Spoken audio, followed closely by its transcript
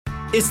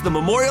It's the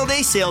Memorial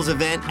Day sales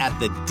event at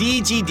the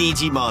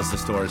DGDG Mazda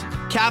stores.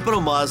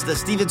 Capital Mazda,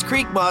 Stevens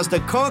Creek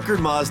Mazda, Concord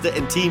Mazda,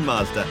 and Team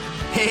Mazda.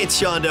 Hey, it's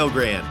Sean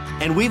Delgrand.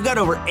 And we've got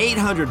over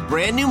 800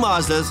 brand new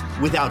Mazdas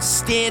with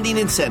outstanding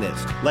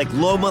incentives, like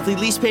low monthly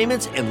lease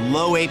payments and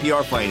low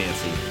APR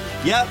financing.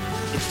 Yep,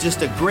 it's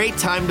just a great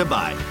time to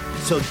buy.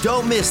 So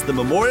don't miss the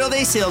Memorial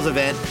Day sales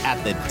event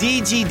at the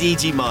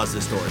DGDG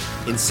Mazda stores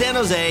in San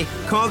Jose,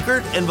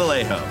 Concord, and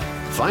Vallejo.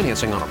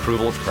 Financing on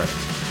approval of credit.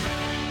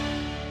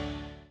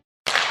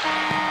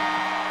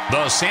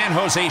 The San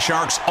Jose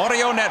Sharks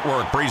Audio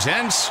Network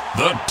presents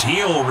The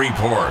Teal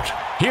Report.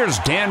 Here's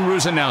Dan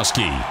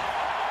Rusanowski.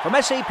 From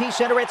SAP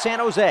Center at San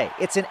Jose,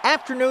 it's an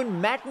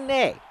afternoon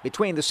matinee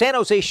between the San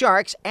Jose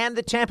Sharks and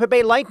the Tampa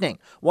Bay Lightning,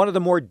 one of the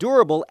more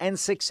durable and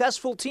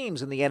successful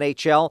teams in the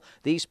NHL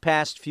these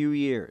past few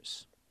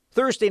years.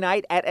 Thursday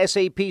night at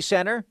SAP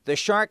Center, the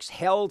Sharks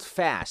held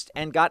fast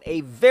and got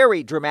a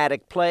very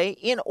dramatic play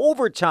in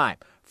overtime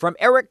from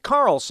Erik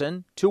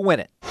Karlsson to win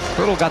it.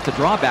 Hurdle got the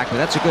drawback, but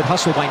that's a good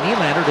hustle by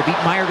Nylander to beat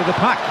Meier to the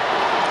puck.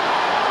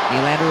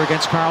 Nylander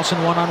against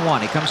Karlsson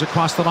one-on-one. He comes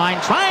across the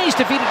line, tries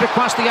to feed it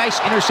across the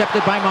ice,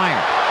 intercepted by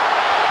Meier.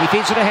 He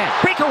feeds it ahead.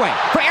 Breakaway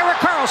for Erik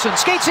Karlsson.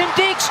 Skates in,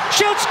 dinks,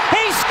 shoots,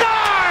 he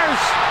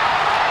scores!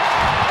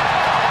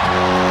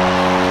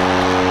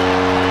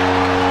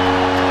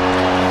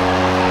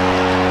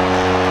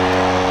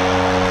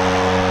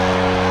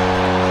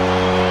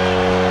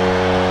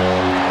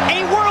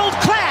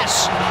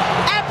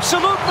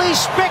 Absolutely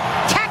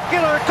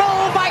spectacular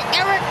goal by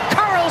Erik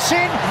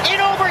Karlsson in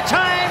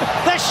overtime.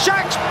 The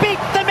Sharks beat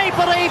the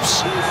Maple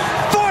Leafs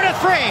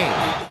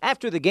 4-3.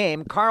 After the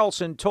game,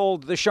 Karlsson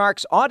told the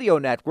Sharks Audio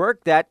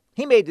Network that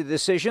he made the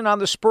decision on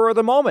the spur of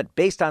the moment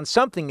based on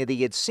something that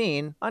he had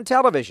seen on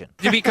television.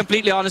 To be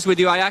completely honest with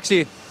you, I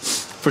actually,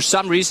 for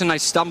some reason, I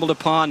stumbled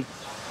upon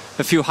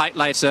a few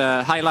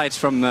highlights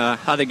from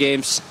other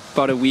games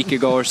about a week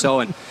ago or so,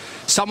 and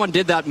someone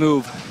did that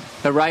move.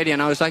 A righty,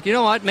 and I was like, you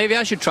know what, maybe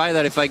I should try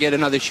that if I get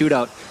another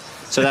shootout.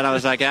 So then I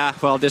was like,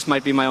 well, this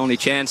might be my only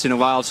chance in a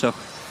while, so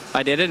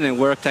I did it, and it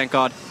worked, thank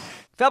God.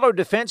 Fellow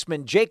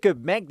defensemen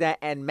Jacob Megna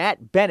and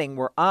Matt Benning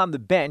were on the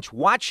bench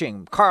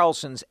watching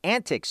Karlsson's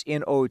antics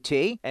in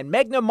OT, and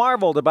Megna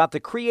marveled about the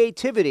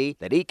creativity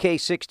that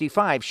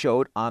EK65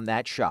 showed on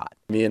that shot.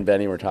 Me and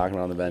Benny were talking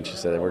on the bench. He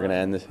said, he's going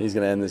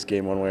to end this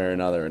game one way or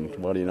another, and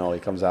what do you know, he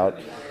comes out,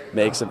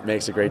 makes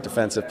a great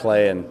defensive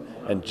play, and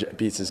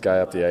beats this guy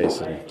up the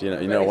ice. And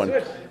you know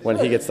when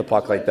he gets the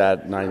puck like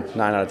that, 9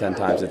 out of 10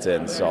 times it's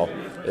in. So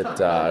it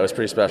was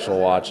pretty special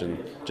to watch,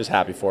 and just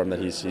happy for him that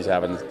he's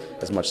having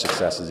as much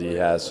success as he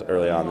has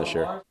early on this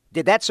year.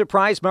 Did that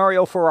surprise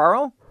Mario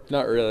Ferraro?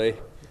 Not really.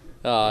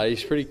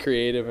 He's pretty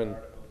creative, and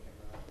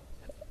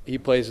he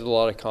plays with a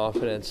lot of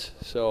confidence.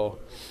 So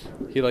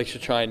he likes to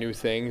try new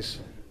things.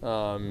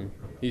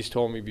 He's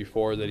told me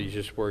before that he's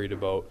just worried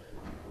about,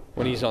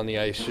 when he's on the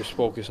ice, just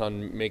focus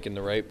on making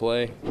the right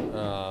play.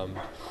 So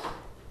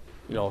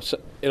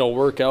it'll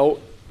work out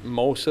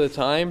most of the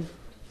time,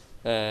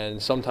 and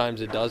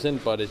sometimes it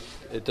doesn't, but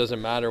it doesn't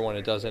matter when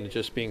it doesn't. It's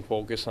just being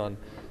focused on,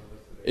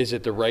 is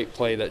it the right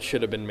play that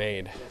should have been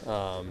made?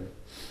 And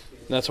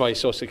that's why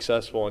he's so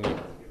successful,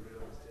 and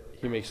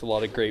he makes a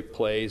lot of great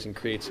plays and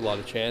creates a lot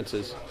of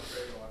chances.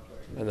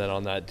 And then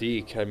on that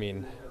deke,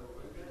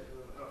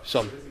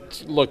 some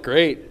looked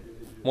great,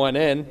 one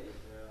in.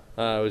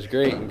 It was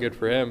great and good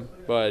for him,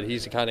 but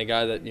he's the kind of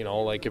guy that,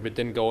 if it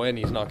didn't go in,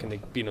 he's not going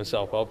to beat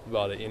himself up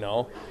about it,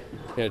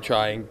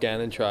 try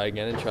again and try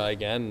again and try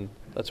again. And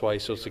that's why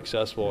he's so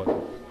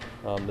successful.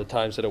 And the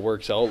times that it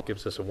works out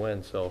gives us a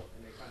win, so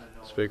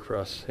it's big for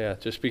us. Yeah,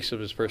 it just speaks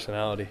of his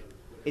personality.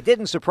 It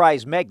didn't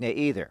surprise Megna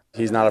either.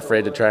 He's not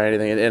afraid to try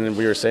anything, and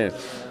we were saying,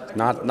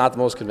 not the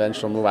most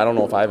conventional move. I don't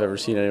know if I've ever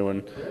seen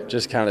anyone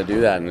just kind of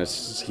do that, and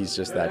he's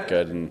just that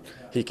good, and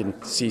he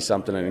can see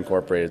something and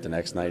incorporate it the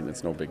next night, and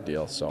it's no big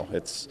deal. So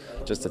it's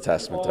just a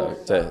testament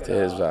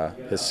to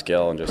his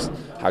skill and just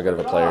how good of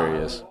a player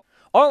he is.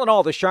 All in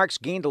all, the Sharks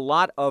gained a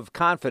lot of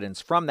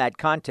confidence from that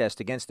contest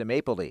against the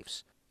Maple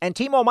Leafs. And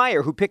Timo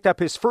Meier, who picked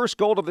up his first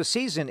goal of the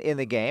season in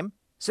the game,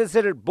 says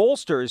that it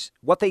bolsters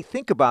what they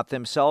think about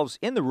themselves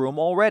in the room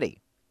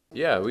already.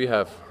 Yeah, we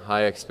have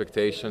high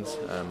expectations.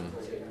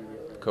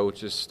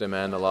 Coaches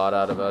demand a lot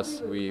out of us.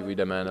 We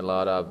demand a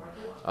lot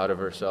out of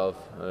ourselves,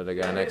 the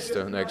guy next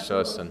to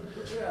us,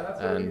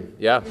 and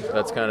yeah,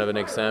 that's kind of an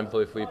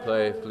example. If we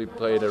play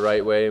the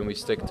right way and we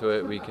stick to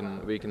it, we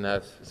can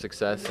have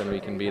success and we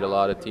can beat a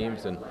lot of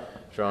teams. And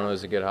Toronto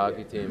is a good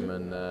hockey team,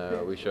 and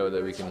we show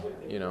that we can,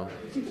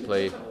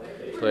 play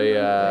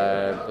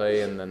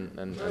and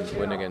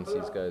win against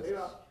these guys.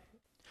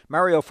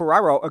 Mario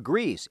Ferraro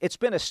agrees. It's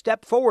been a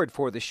step forward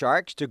for the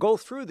Sharks to go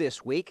through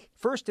this week,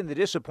 first in the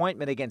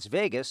disappointment against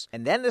Vegas,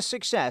 and then the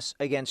success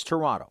against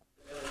Toronto.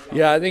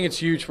 Yeah, I think it's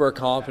huge for our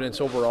confidence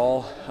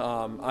overall.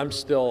 I'm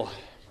still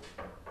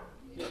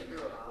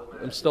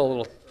a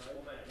little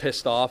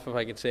pissed off, if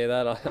I can say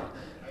that,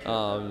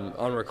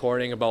 on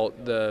recording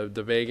about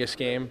the Vegas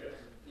game.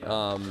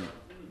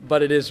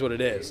 but it is what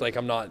it is. Like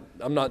I'm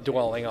not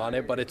dwelling on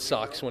it, but it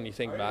sucks when you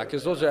think back,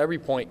 because every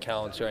point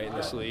counts, right, in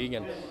this league.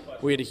 And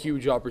we had a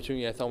huge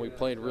opportunity. I thought we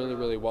played really,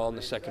 really well in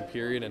the second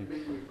period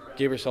and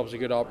gave ourselves a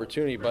good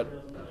opportunity, but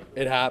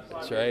it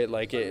happens, right?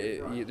 Like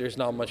there's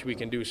not much we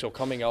can do. So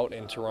coming out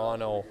in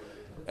Toronto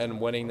and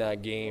winning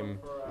that game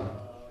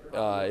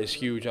is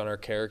huge on our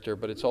character,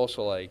 but it's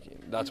also like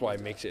that's why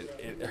it makes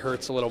it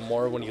hurts a little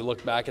more when you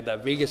look back at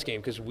that Vegas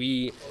game, because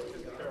we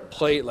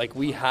played like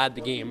we had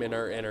the game in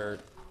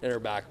our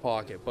back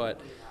pocket, but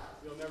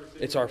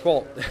it's our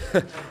fault.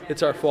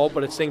 It's our fault,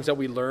 but it's things that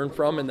we learn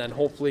from, and then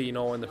hopefully,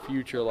 in the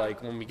future,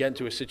 like when we get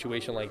into a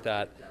situation like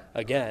that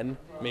again,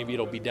 maybe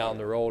it'll be down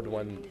the road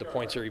when the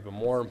points are even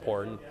more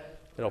important,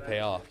 it'll pay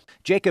off.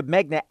 Jacob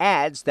Megna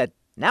adds that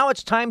now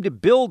it's time to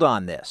build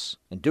on this,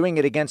 and doing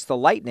it against the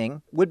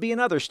Lightning would be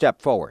another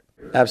step forward.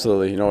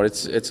 Absolutely.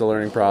 It's a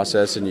learning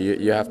process, and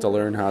you have to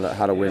learn how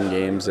to win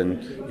games,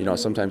 and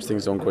sometimes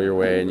things don't go your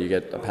way and you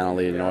get a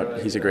penalty.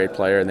 He's a great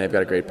player and they've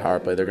got a great power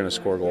play. They're going to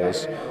score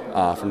goals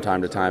from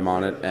time to time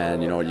on it,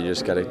 and you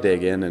just got to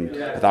dig in. And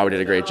I thought we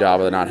did a great job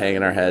of not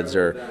hanging our heads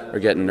or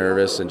getting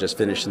nervous and just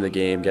finishing the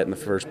game, getting the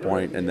first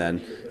point, and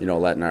then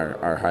letting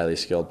our highly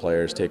skilled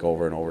players take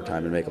over in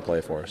overtime and make a play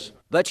for us.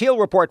 The Teal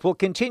Report will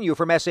continue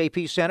from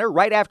SAP Center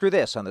right after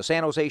this on the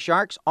San Jose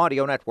Sharks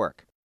Audio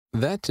Network.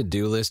 That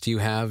to-do list you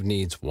have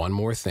needs one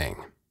more thing.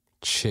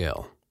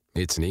 Chill.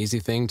 It's an easy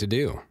thing to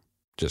do.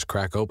 Just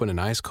crack open an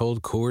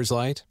ice-cold Coors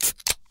Light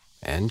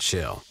and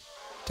chill.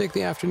 Take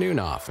the afternoon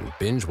off and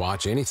binge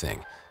watch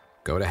anything.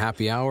 Go to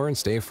happy hour and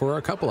stay for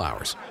a couple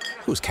hours.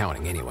 Who's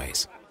counting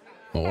anyways?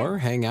 Or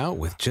hang out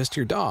with just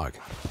your dog,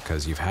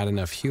 because you've had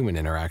enough human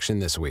interaction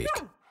this week.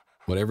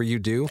 Whatever you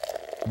do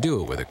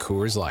it with a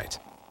Coors Light.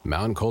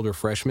 Mountain Cold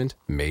Refreshment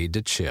made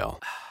to chill.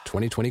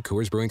 2020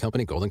 Coors Brewing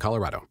Company, Golden,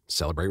 Colorado.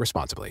 Celebrate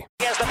responsibly.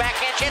 He has the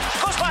backhand chip,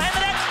 goes behind the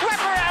net,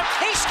 wraparound,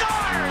 he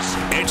scores!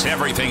 It's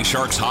everything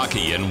Sharks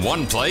hockey in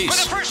one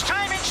place. For the first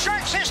time in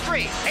Sharks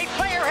history, a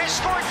player has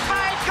scored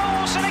 5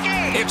 goals in a game.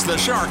 It's the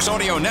Sharks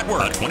Audio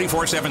Network, a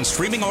 24/7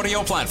 streaming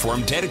audio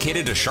platform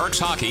dedicated to Sharks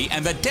hockey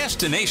and the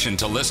destination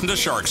to listen to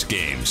Sharks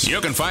games. You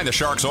can find the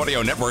Sharks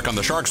Audio Network on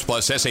the Sharks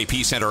Plus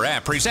SAP Center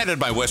app, presented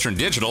by Western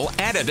Digital,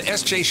 and at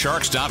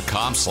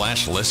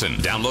sjsharks.com/listen.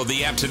 Download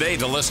the app today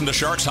to listen to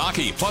Sharks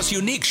hockey, plus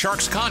unique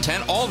Sharks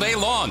content all day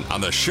long on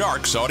the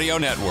Sharks Audio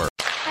Network.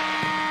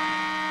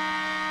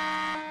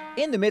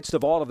 In the midst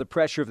of all of the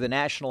pressure of the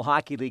National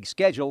Hockey League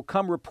schedule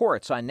come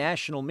reports on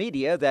national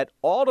media that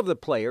all of the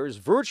players,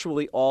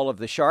 virtually all of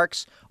the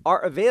Sharks, are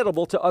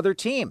available to other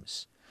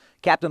teams.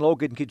 Captain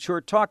Logan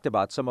Couture talked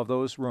about some of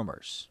those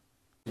rumors.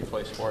 You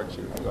play sports,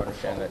 you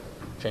understand that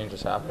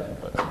changes happen,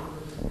 but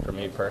for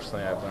me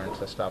personally, I've learned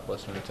to stop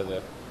listening to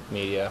the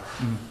media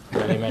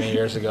many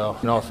years ago.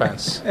 No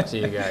offense to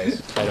you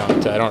guys. I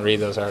don't read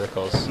those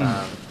articles.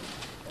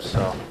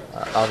 So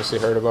I obviously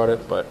heard about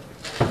it, but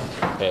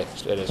it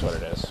is what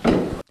it is.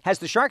 Has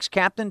the Sharks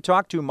captain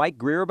talked to Mike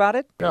Greer about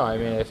it? No, I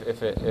mean,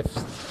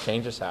 if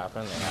changes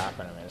happen, they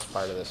happen. I mean, it's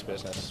part of this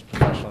business,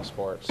 professional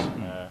sports.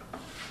 I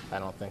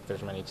don't think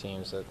there's many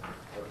teams that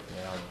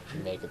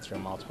make it through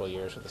multiple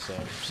years with the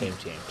same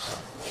team. So.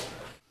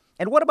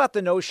 And what about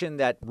the notion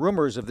that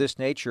rumors of this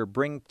nature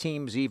bring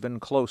teams even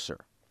closer?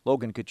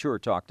 Logan Couture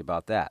talked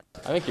about that.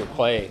 I think your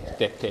play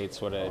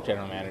dictates what a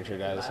general manager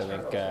does. I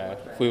think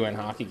if we win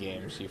hockey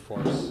games, you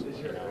force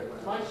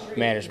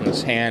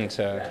management's hand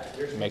to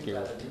make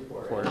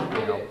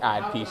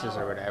add pieces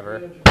or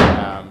whatever.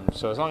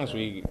 So as long as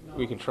we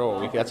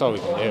control, that's all we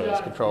can do is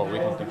control what we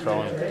can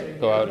control and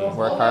go out and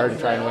work hard and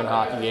try and win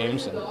hockey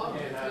games. And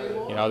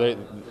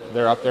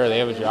they're up there, they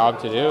have a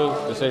job to do,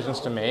 decisions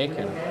to make,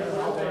 and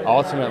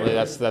ultimately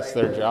that's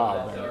their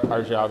job. And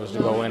our job is to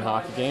go win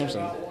hockey games,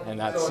 and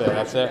that's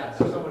it.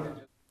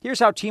 Here's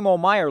how Timo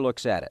Meier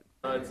looks at it.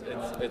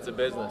 It's a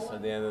business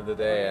at the end of the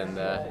day, and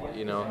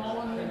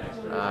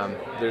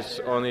there's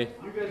only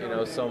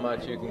so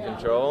much you can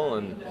control,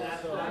 and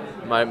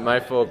my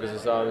focus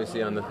is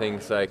obviously on the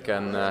things I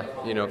can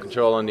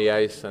control on the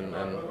ice, and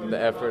the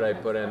effort I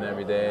put in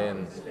every day,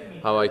 and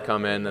how I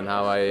come in, and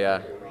how I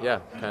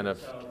kind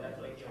of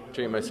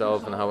treat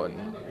myself, and how I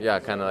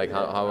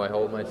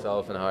hold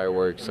myself and how I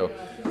work. So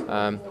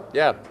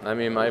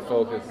my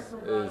focus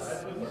is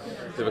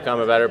to become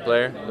a better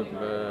player.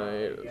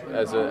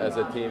 As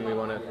a team, we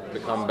want to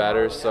become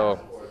better. So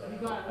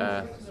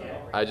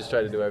I just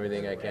try to do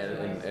everything I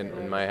can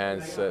in my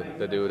hands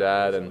to do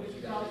that. And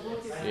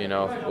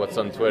what's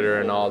on Twitter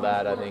and all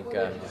that, I think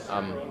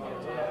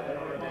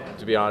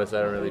to be honest,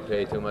 I don't really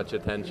pay too much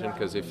attention,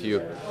 because if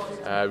you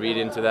read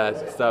into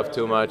that stuff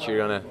too much, you're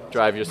going to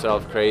drive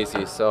yourself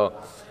crazy. So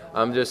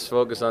I'm just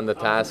focused on the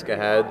task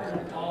ahead.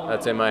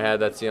 That's in my head.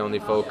 That's the only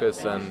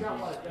focus, and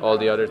all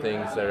the other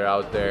things that are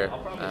out there,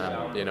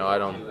 I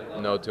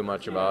don't know too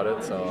much about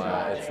it, so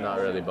it's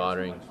not really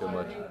bothering too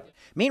much.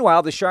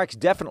 Meanwhile, the Sharks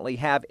definitely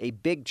have a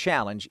big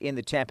challenge in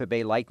the Tampa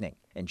Bay Lightning,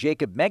 and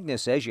Jacob Megna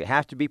says you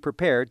have to be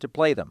prepared to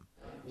play them.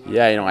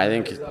 Yeah, I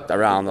think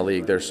around the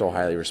league they're so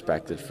highly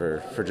respected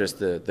for just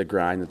the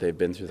grind that they've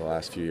been through the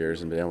last few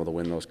years and being able to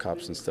win those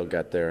cups and still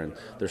get there. And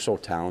they're so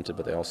talented,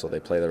 but they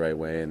play the right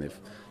way, and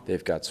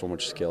they've got so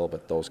much skill.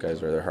 But those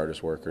guys are their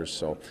hardest workers,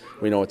 so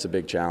we know it's a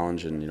big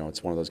challenge, and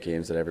it's one of those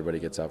games that everybody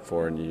gets up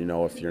for. And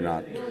if you're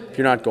not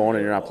going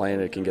and you're not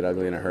playing, it can get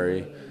ugly in a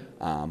hurry.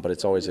 But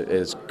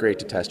it's great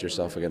to test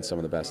yourself against some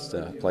of the best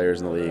players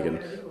in the league and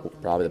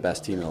probably the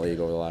best team in the league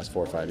over the last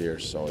 4 or 5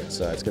 years. So it's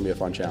going to be a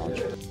fun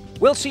challenge.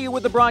 We'll see you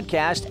with the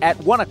broadcast at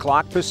 1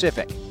 o'clock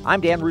Pacific.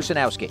 I'm Dan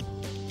Rusanowski.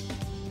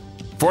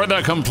 For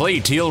the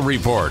complete Teal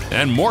Report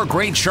and more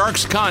great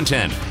Sharks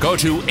content, go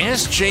to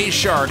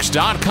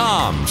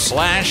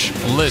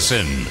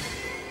sjsharks.com/listen.